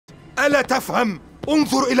ألا تفهم؟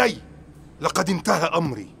 انظر إلي، لقد انتهى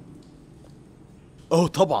أمري.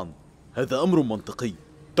 طبعا، هذا أمر منطقي.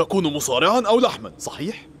 تكون مصارعا أو لحما،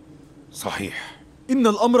 صحيح؟ صحيح. إن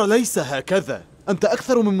الأمر ليس هكذا. أنت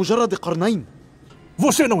أكثر من مجرد قرنين.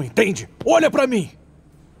 Você não entende? Olha pra mim.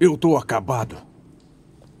 Eu tô acabado.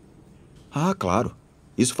 Ah, claro.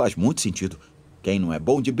 Isso faz muito sentido. Quem não é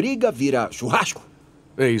bom de briga vira churrasco.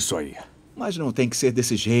 É isso aí. Mas não tem que ser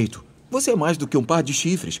desse jeito. Você é mais do que um par de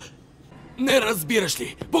chifres. Не разбираш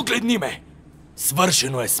ли? Погледни ме!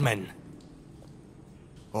 Свършено е с мен.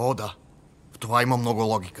 О, да. В това има много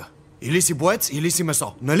логика. Или си боец, или си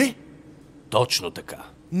месо, нали? Точно така.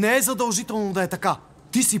 Не е задължително да е така.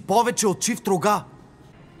 Ти си повече от чифт рога.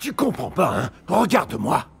 Tu comprends pas, hein?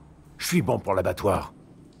 Regarde-moi. Je suis bon pour l'abattoir.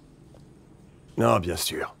 Non, bien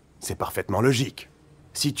sûr. C'est parfaitement logique.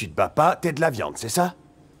 Si tu te bats pas, t'es de la viande, c'est ça?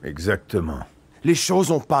 Exactement. Les choses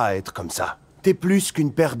ont pas à être comme ça. T'es plus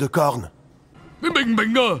qu'une paire de cornes. 你明唔明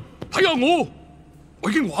啊？睇下我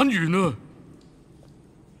已經玩完啦。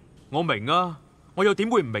我明啊，我又點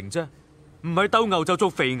會唔明啫？唔係鬥牛就做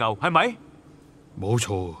肥牛，係咪？冇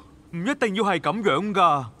錯。唔一定要係咁樣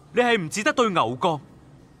㗎，你係唔只得對牛角。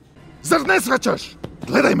Zar ne shvaćaš?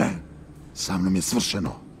 Gledaj me. Sa mnom je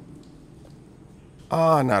svršeno.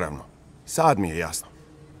 A, naravno. Sad mi je jasno.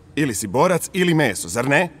 Ili si borac ili meso, zar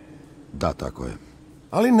ne? Da, tako je.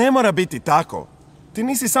 Ali ne mora biti tako. Ti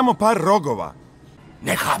nisi samo par rogova.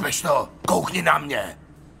 Не chápeš to? Koukni na mě.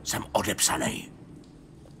 Jsem odepsaný.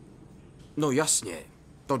 No jasně,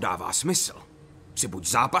 to dává smysl. Jsi buď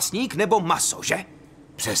zápasník nebo maso, že?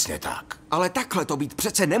 Přesně tak. Ale takhle to být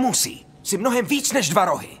přece nemusí. Jsi mnohem víc než dva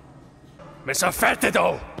rohy. Men så fat det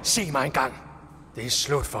dog. Sig mig engang. Det er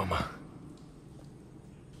slut for mig.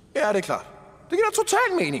 Ja, det er klart. Det giver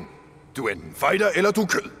total mening. Du er enten fighter, eller du er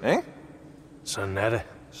kød, ikke? Sådan er det.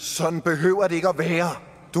 Sådan behøver det ikke at være.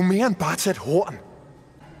 Du er mere end bare til et horn.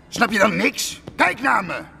 Snap je dan niks? Kijk naar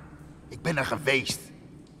me. Ik ben er geweest.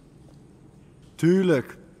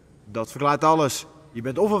 Tuurlijk. Dat verklaart alles. Je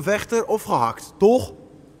bent of een vechter of gehakt, toch?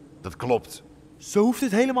 Dat klopt. Zo hoeft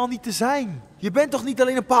het helemaal niet te zijn. Je bent toch niet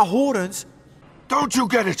alleen een paar horens? Don't you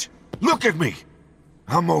get it? Look at me.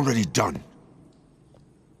 I'm already done.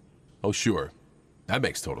 Oh, sure. That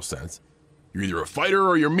makes total sense. You're either a fighter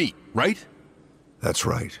or you're meat, right? That's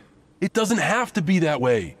right. It doesn't have to be that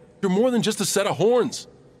way. You're more than just a set of horns.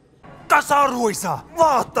 Tasa-arvoisa!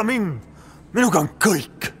 Vaata mind! Minuga on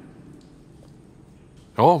kõik!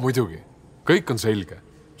 Muidugi. Kõik on selge.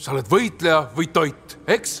 Sa oled võitleja või toit,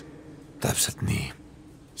 eks? Täpselt nii.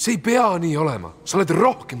 See ei pea nii olema. Sa oled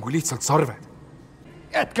rohkem kui lihtsalt sarved.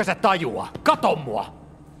 Etkö sä tajua? Kato mua!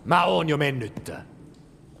 Mä oon jo mennyt.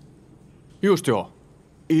 Just joo.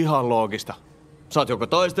 Ihan loogista. Saat joko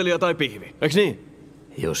taistelija tai pihvi, eiks niin?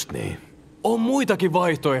 Just niin. On muitakin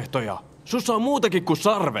vaihtoehtoja. Sussa on muutakin kuin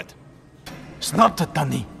sarvet. Snap het dan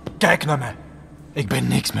niet. Kijk naar me. Ik ben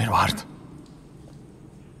niks meer waard.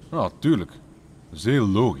 Nou, tuurlijk. Dat is heel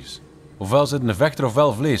logisch. Ofwel zit een vechter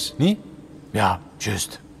ofwel vlees, niet? Ja,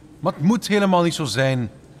 juist. Maar het moet helemaal niet zo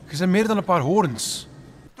zijn. Je bent meer dan een paar horens.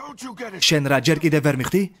 შენ რა ჯერ კიდევ ვერ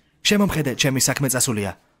მიხდი? შემომხედე, ჩემი საქმე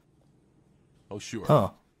წასულია. Oh, sure.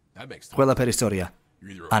 That makes sense. ყველაფერი სწორია.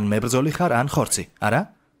 ან მებრძოლი ხარ, ან ხორცი, არა?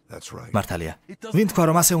 That's right. მართალია. ვინ თქვა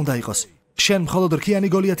რომ ასე უნდა იყოს? შენ მხოლოდ რქიანი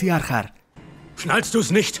გოლიათი არ ხარ. Schnallst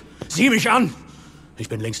du's nicht? Sieh mich an! Ich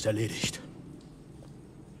bin längst erledigt.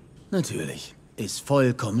 Natürlich. Ist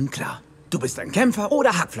vollkommen klar. Du bist ein Kämpfer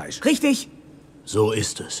oder Hackfleisch, richtig? So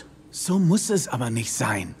ist es. So muss es aber nicht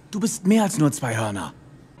sein. Du bist mehr als nur zwei Hörner.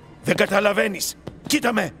 Δεν καταλαβαίνεις.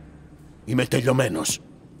 Κοίτα με. Είμαι τελειωμένος.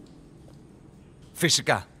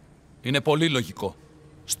 Φυσικά. Είναι πολύ λογικό.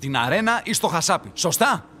 Στην αρένα ή στο χασάπι.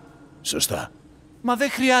 Σωστά? Σωστά. Μα δεν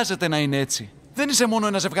χρειάζεται να είναι έτσι. Δεν είσαι μόνο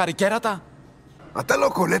ένα ζευγάρι κέρατα. אתה לא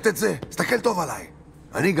קולט את זה? תסתכל טוב עליי.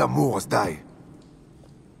 אני גמור, אז די.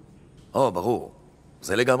 ברור.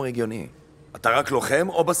 זה לגמרי הגיוני. אתה רק לוחם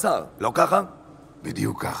או בשר, לא ככה?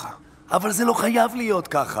 בדיוק ככה. אבל זה לא חייב להיות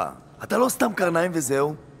ככה. אתה לא סתם קרניים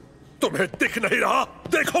וזהו. तुम्हें दिख नहीं रहा?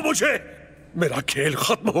 देखो मुझे! मेरा खेल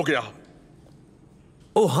खत्म हो गया।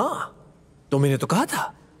 ओ हाँ, तो मैंने तो कहा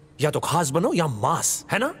था या तो खास बनो या मांस,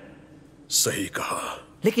 है ना? सही कहा।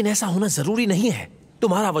 लेकिन ऐसा होना जरूरी नहीं है।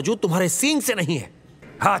 तुम्हारा वजूद तुम्हारे सींग से नहीं है।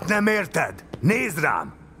 Hát nem érted? Nézd rám!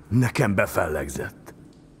 Nekem befellegzett.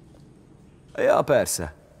 Ja,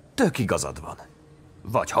 persze. Tök igazad van.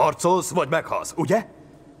 Vagy harcolsz, vagy meghalsz, ugye?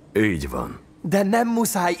 Így van. De nem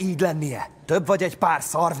muszáj így lennie. Több vagy egy pár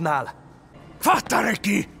szarvnál.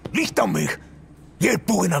 Frederik, lichtam mich.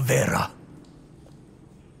 Hjälpuina vera.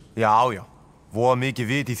 Ja. Hvor mycket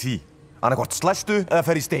vet I fi? Annakort slash du eller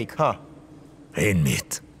fer I steak, ha? En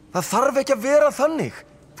mitt. Það þarf ekki að vera þannig.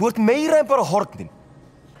 Þú ert meira en bara hornin.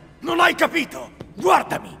 Non hai capito?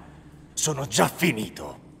 Guardami. Sono già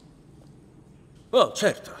finito. Oh,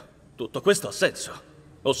 certo. Tutto questo ha senso.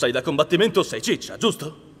 O sei da combattimento o sei ciccia,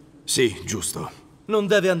 giusto? Sì, giusto. Non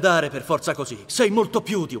deve andare per forza così. Sei molto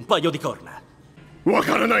più di un paio di corna.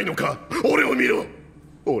 Wakaranai no ka? Ore o miro.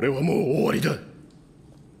 Ore wa mou owari da.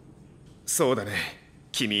 そうだね。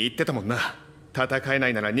君言ってたもんな。戦えな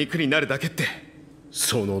いなら肉になるだけって。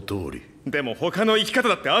その通り。でも他の生き方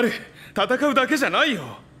だってある。戦うだけじゃない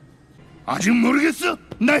よ。Aji mo르겠어.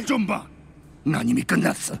 날 좀 봐. 난 이미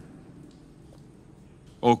끝났어.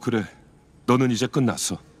 그래. 너는 이제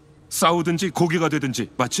끝났어. 싸우든지 고기가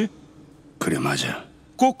되든지, 맞지? 그래, 맞아.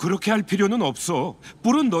 꼭 그렇게 할 필요는 없어.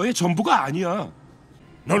 뿔은 너의 전부가 아니야.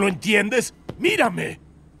 ¿No lo entiendes? Mírame.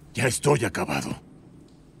 Ya estoy acabado.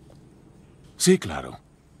 Sí, claro.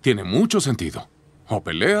 Tiene mucho sentido. O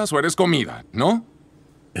peleas o eres comida, ¿no?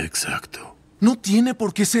 Exacto. No tiene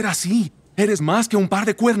por qué ser así. Eres más que un par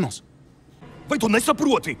de cuernos. Vai tu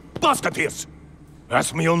nesaproti! Paskaties!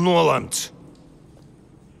 Esmu jau nolemts.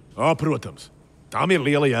 Protams. Tam ir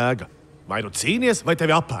liela jēga. Vai nu cīnies, vai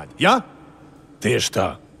tevi apēd, ja? Tieši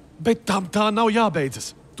tā. Bet tam tā nav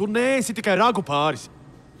jābeidzas. Tu neesi tikai ragu pāris.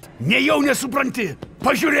 Nejau nesupranti!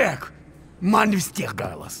 Pažiūrėk! Man vis tiek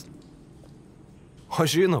gailas. O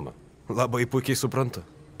žinoma, labai puikiai suprantu.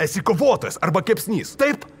 Esi kovotojas arba kepsnys,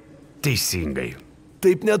 taip? Teisingai.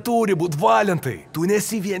 Taip neturi būt, Valentai. Tu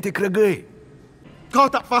nesi vien tik ragai. Kau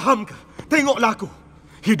tak faham ke? Tengoklah aku.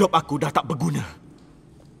 Hidup aku dah tak berguna.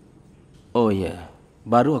 Oh ya,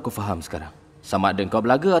 baru aku faham sekarang. Sama ada kau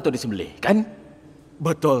belaga atau disembelih, kan?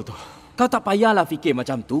 Betul tu. Kau tak payahlah fikir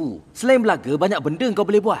macam tu. Selain belaga, banyak benda kau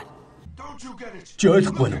boleh buat.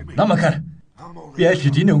 저익권은 남아가라.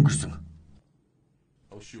 삐아시디네 옹글승.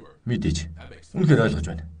 믿이지. 은근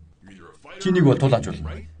알려줘. 지니고 돌아줘.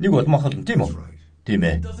 니고 막하던 티모.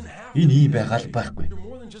 티메. 이니 배갈 바꾸이.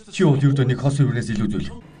 지오디르도 니 가수를 일루들.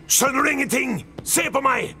 Skjønner du ingenting? Se på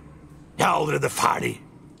meg! Jeg er allerede ferdig.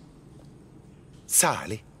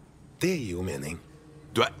 Særlig. Det gir jo mening.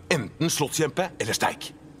 Du er enten slottskjempe eller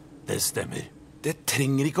sterk. Det stemmer. Det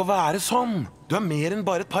trenger ikke å være sånn. Du er mer enn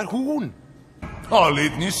bare et par horn.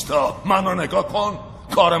 حالیت نیستا منو نگاه کن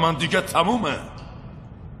کار من دیگه تمومه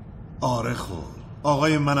آره خب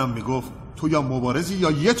آقای منم میگفت تو یا مبارزی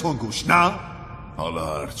یا یه تن گوش نه؟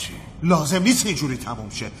 حالا هرچی لازم نیست اینجوری تموم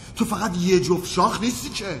شه تو فقط یه جفت شاخ نیستی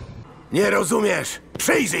که Nie rozumiesz?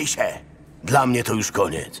 Przyjrzyj się. Dla mnie to już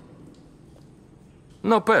koniec.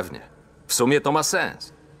 No pewnie. W sumie to ma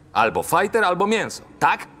sens. Albo fighter, albo mięso,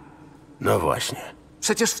 tak? No właśnie.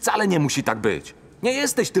 Przecież wcale nie musi tak być. Nie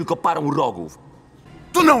jesteś tylko parą rogów.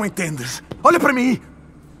 Tu não entendes. Olha para mim.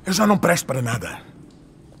 Eu já não presto para nada.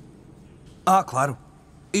 Claro.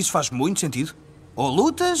 Isso faz muito sentido. Ou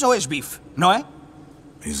lutas ou és bife, não é?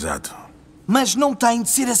 Exato. Mas não tem de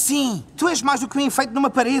ser assim. Tu és mais do que um enfeite numa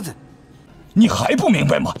parede. 你还不明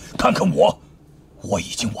白吗？看看我，我已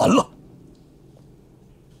经完了。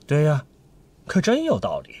对呀，可真有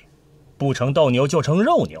道理。不成斗牛就成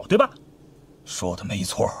肉牛，对吧？说的没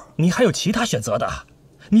错。你还有其他选择的。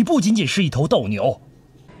你不仅仅是一头斗牛。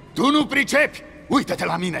Tu nu pricepi. Uită-te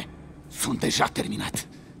la mine. Sunt deja terminat.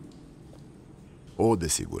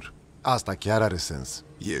 Desigur. Asta chiar are sens.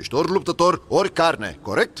 Ești ori luptător, ori carne,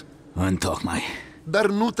 corect? Întocmai. Dar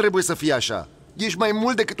nu trebuie să fie așa. Ești mai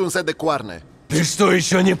mult decât un set de coarne. Ты что,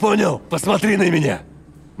 еще не понял? Посмотри на меня.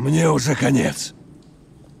 Мне уже конец.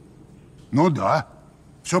 Ну да,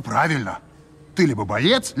 все правильно. Ты либо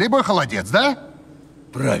боец, либо холодец, да?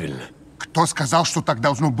 Правильно. Кто сказал, что так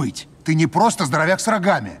должно быть? Ты не просто здоровяк с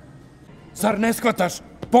рогами. Zar ne shvataš?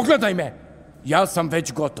 Pogledaj me. Ja sam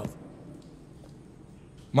već gotov.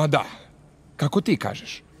 Ma da, kako ti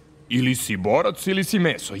kažeš. Ili si borac ili si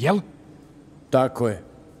meso, jel? Tako je.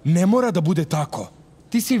 Ne mora da bude tako.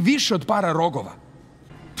 Ti si više od para rogova.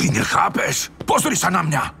 Ty nie chápeš? Pozri sa na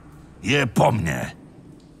mňa. Je po mne.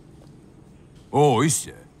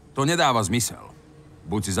 Iste. To nedáva zmysel.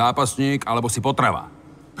 Buď si zápasník, alebo si potrava.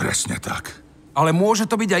 Presne tak. Ale môže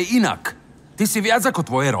to byť aj inak. Ty si viac ako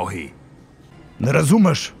tvoje rohy. Ne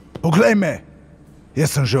razumeš? Poglej me.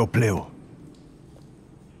 Jaz sem že oplel.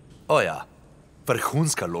 Ja.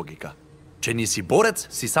 Vrhunska logika. Če nisi borec,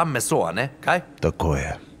 si sam meso, a ne? Kaj? Tako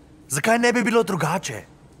je. Zakaj ne bi bilo drugače?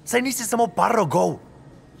 Saj nisi samo par rogov.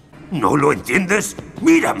 ¿No lo entiendes?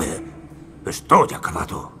 Mírame. Estoy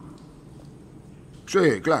acabado.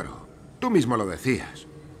 Sí, claro. Tú mismo lo decías.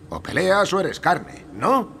 O peleas o eres carne,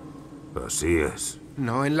 ¿no? Así es.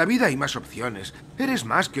 No, en la vida hay más opciones. Eres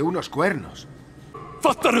más que unos cuernos.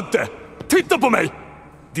 Fattar du inte? Titta på mig!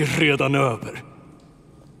 Det är redan över.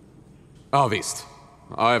 Ja, visst.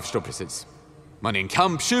 Ja, jag förstår precis. Man är en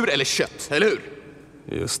kamptjur eller kött, eller hur?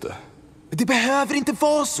 Just det. Det behöver inte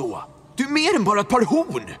vara så. Du är mer än bara ett par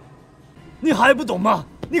horn. 你还不懂吗？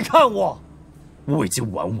你看我，我已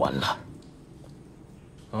经玩完了。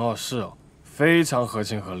哦，是哦，非常合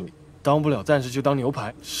情合理。当不了战士就当牛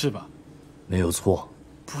排，是吧？没有错。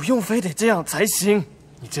不用非得这样才行。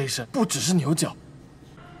你这一身不只是牛角。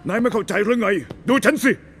นายไม่เข้าใจหรือไงดูฉัน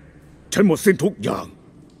สิฉันหมดสิ้นทุกอย่าง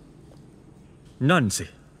นั่นสิ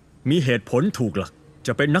มีเหตุผลถูกหลักจ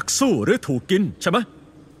ะเป็นนักสู้หรือถูกกินใช่ไหม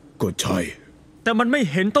ก็ใช่แต่มันไม่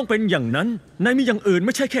เห็นต้องเป็นอย่างนั้นนายมีอย่างอื่นไ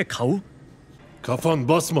ม่ใช่แค่เขา Kafan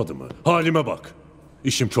basmadı mı? Halime bak.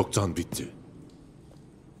 İşim çoktan bitti.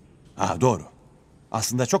 Doğru.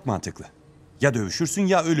 Aslında çok mantıklı. Ya dövüşürsün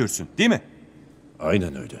ya ölürsün, değil mi?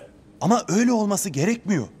 Aynen öyle. Ama öyle olması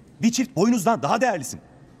gerekmiyor. Bir çift boynuzdan daha değerlisin.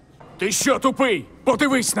 Ти що, тупий?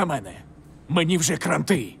 Подивись на мене. Мені вже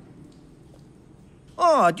кранти.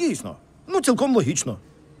 А, дійсно. Ну, цілком логічно.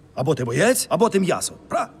 Або ти боєць, або ти м'ясо.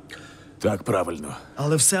 Так, правильно.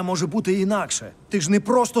 Але все може бути інакше. Ти ж не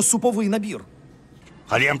просто суповий набір.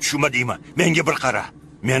 Haliyam tushunmadingmi? Menga bir qara.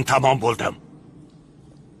 Men tamom bo'ldim.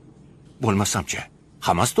 Bo'lmasam-chi?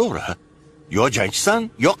 Hammasi to'g'ri. Yo jangchisan,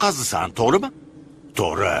 yo qazisan, to'g'rimi?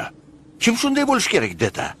 To'g'ri. Kim shunday bo'lish kerak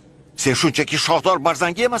dedi? Sen shunchaki shohdor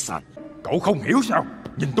barzangi emassan. Cậu không hiểu sao?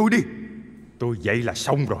 Nhìn tôi đi. Tôi vậy là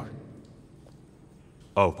xong rồi.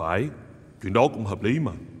 Phải. Chuyện đó cũng hợp lý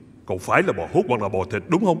mà. Cậu phải là bò hút hoặc là bò thịt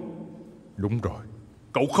đúng không? Đúng rồi.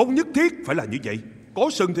 Cậu không nhất thiết phải là như vậy. Có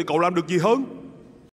sừng thì cậu làm được gì hơn?